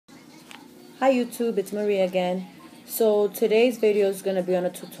Hi YouTube, it's Maria again. So today's video is going to be on a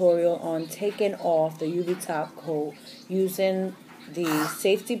tutorial on taking off the UV top coat using the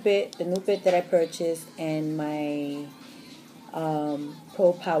safety bit, the new bit that I purchased, and my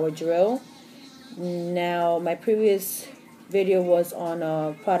Pro Power drill. Now my previous video was on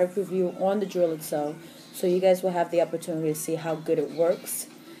a product review on the drill itself, so you guys will have the opportunity to see how good it works.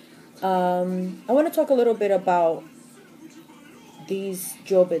 I want to talk a little bit about these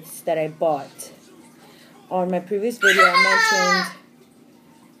drill bits that I bought. On my previous video I mentioned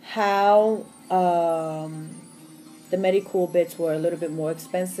how the Medicool bits were a little bit more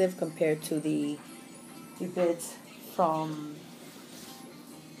expensive compared to the bits from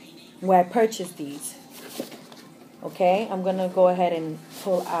where I purchased these. Okay, I'm gonna go ahead and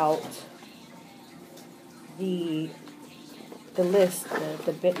pull out the list,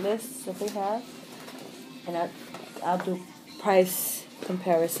 the bit lists that they have, and I'll do price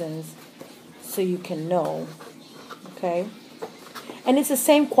comparisons so you can know. Okay, and it's the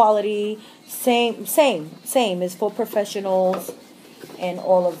same quality, same as for professionals and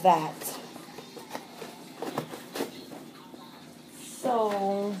all of that.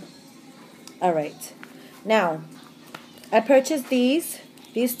 So all right, now I purchased these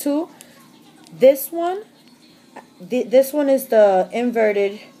two. This one is the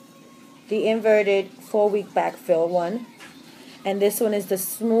inverted 4-week backfill one, and this one is the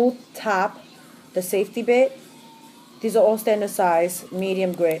smooth top, the safety bit. These are all standard size,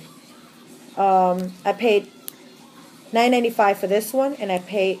 medium grit. I paid $9.95 for this one, and I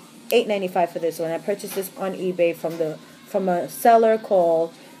paid $8.95 for this one. I purchased this on eBay from a seller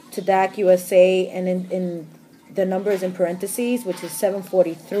called Todacuse, and in the number is in parentheses, which is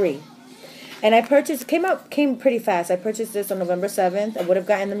 743. And I purchased, came pretty fast. I purchased this on November 7th. I would have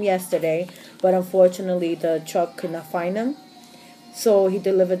gotten them yesterday, but unfortunately the truck could not find them, so he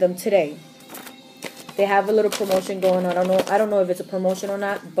delivered them today. They have a little promotion going on. I don't know if it's a promotion or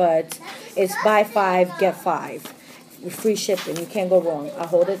not, but it's buy 5 get 5 with free shipping. You can't go wrong. I'll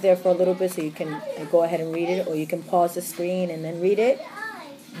hold it there for a little bit so you can go ahead and read it, or you can pause the screen and then read it.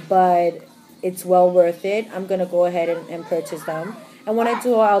 But it's well worth it. I'm gonna go ahead and purchase them. And when I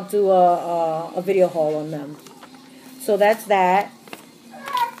do, I'll do a video haul on them. So that's that.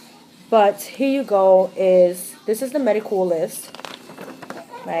 But here you go. This is the Medicool list,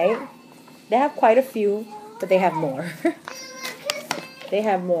 right? They have quite a few, but they have more. They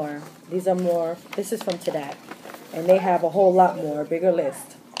have more. These are more. This is from Todacuse, and they have a whole lot more, a bigger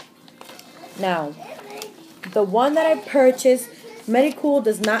list. Now, the one that I purchased, Medicool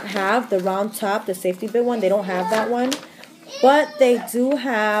does not have the round top, the safety bit one. They don't have that one. But they do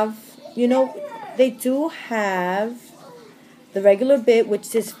have, they do have the regular bit,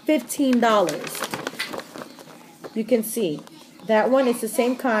 which is $15. You can see that one is the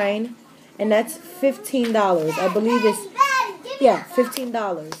same kind, and that's $15. I believe it's, yeah,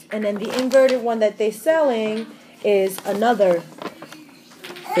 $15. And then the inverted one that they're selling is another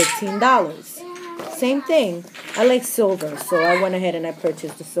 $15. Same thing. I like silver, so I went ahead and I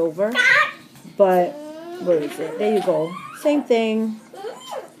purchased the silver. But where is it? There you go. Same thing.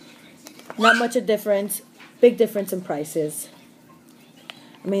 Not much a difference. Big difference in prices.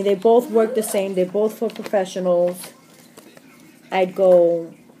 I mean, they both work the same. They're both for professionals. I'd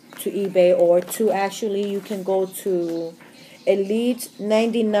go to eBay, or actually you can go to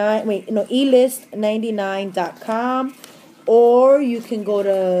elist99.com, or you can go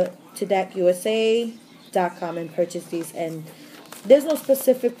to Todacuse.com and purchase these. And there's no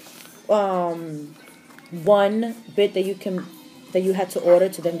specific one bit that you had to order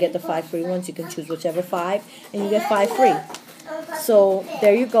to then get the 5 free ones. You can choose whichever 5, and you get 5 free. So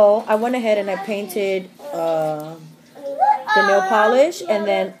there you go. I went ahead and I painted the nail polish, and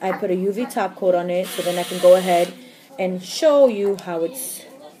then I put a UV top coat on it, so then I can go ahead and show you how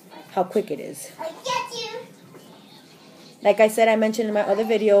quick it is. Like I said, I mentioned in my other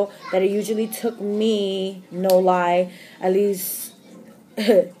video that it usually took me, no lie, at least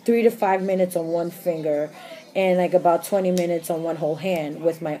 3 to 5 minutes on one finger, and like about 20 minutes on one whole hand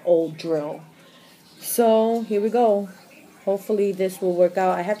with my old drill. So here we go. Hopefully this will work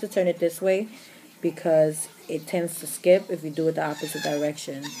out. I have to turn it this way because it tends to skip if you do it the opposite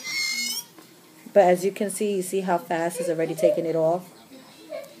direction. But as you can see, you see how fast it's already taking it off.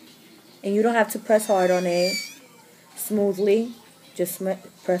 And you don't have to press hard on it. Smoothly, just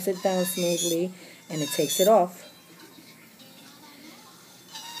press it down smoothly, and it takes it off.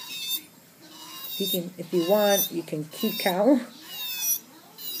 You can, if you want, you can keep count.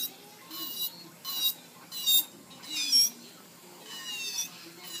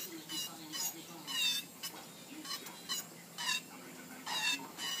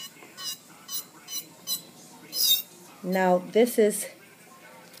 Now this is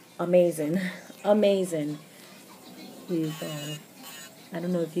amazing. Amazing. I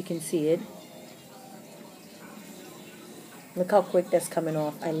don't know if you can see it. Look how quick that's coming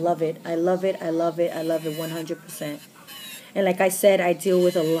off. I love it. I love it. I love it. I love it 100%. And like I said, I deal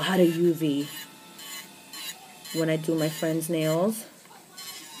with a lot of UV when I do my friends' nails.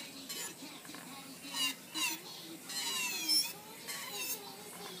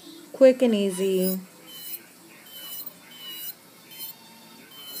 Quick and easy.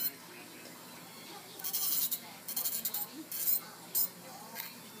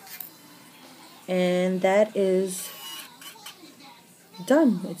 And that is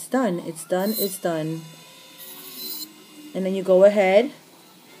done. It's done. It's done. It's done. And then you go ahead.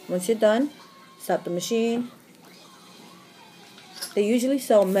 Once you're done, stop the machine. They usually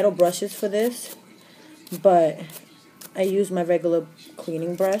sell metal brushes for this, but I use my regular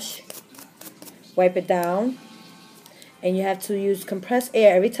cleaning brush. Wipe it down. And you have to use compressed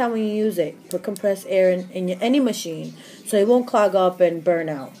air every time when you use it. Put compressed air in any machine so it won't clog up and burn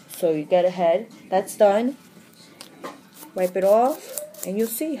out. So you get ahead. That's done. Wipe it off. And you'll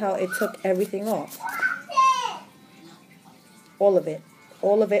see how it took everything off. All of it.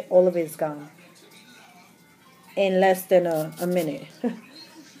 All of it. All of it is gone. In less than a minute.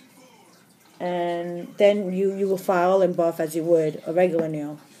 And then you will file and buff as you would a regular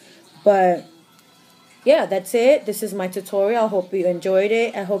nail. But yeah, that's it. This is my tutorial. I hope you enjoyed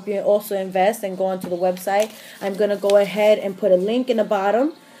it. I hope you also invest and go onto the website. I'm going to go ahead and put a link in the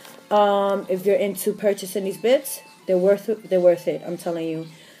bottom. If you're into purchasing these bits, they're worth it. I'm telling you.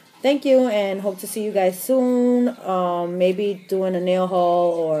 Thank you, and hope to see you guys soon. Maybe doing a nail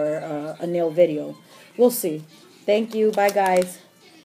haul or a nail video. We'll see. Thank you. Bye, guys.